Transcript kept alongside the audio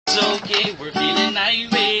okay, we're feeling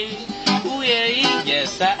irate. Ooh yeah,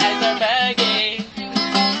 yes, our eyes are baggy.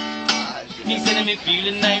 He said I'm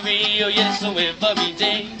feeling irate, oh yes, so every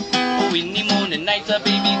day. Oh, in the morning, night,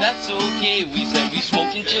 baby, that's okay. We said we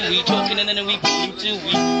smoking till we talking and then we beating till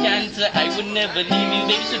we can't. I would never leave you,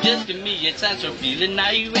 baby, so just give me a chance. We're feeling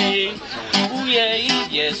irate. Ooh yeah,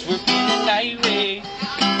 yes, we're feeling irate.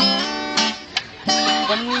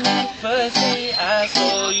 When the first day I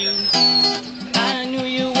saw you, I knew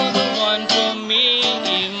you were the one for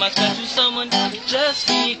me. My special someone, just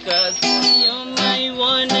because you're my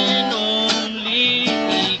one and only.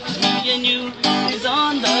 'Cause me and you is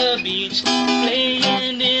on the beach,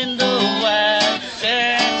 playing in the white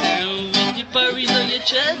sand with your furries or your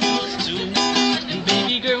cheddars too. And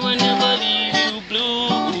baby girl, I'll never leave you blue.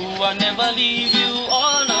 I'll never leave you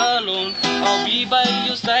all alone. I'll be by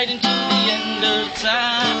your side until the end of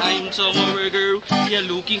time. Tomorrow, girl, you're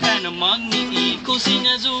looking kinda magnifico. Sing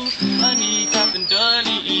a zoo, honey, top and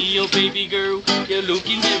dolly. Oh, baby girl, you're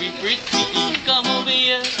looking very pretty. Come over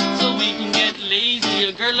here so we can get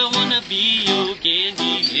lazy. Girl, I wanna be your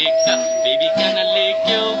candy licker. Baby, can I lick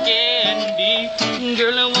your candy?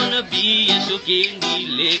 Girl, I wanna be your candy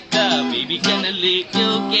licker. Baby, can I lick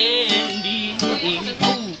your candy?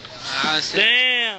 Ooh, I said, damn.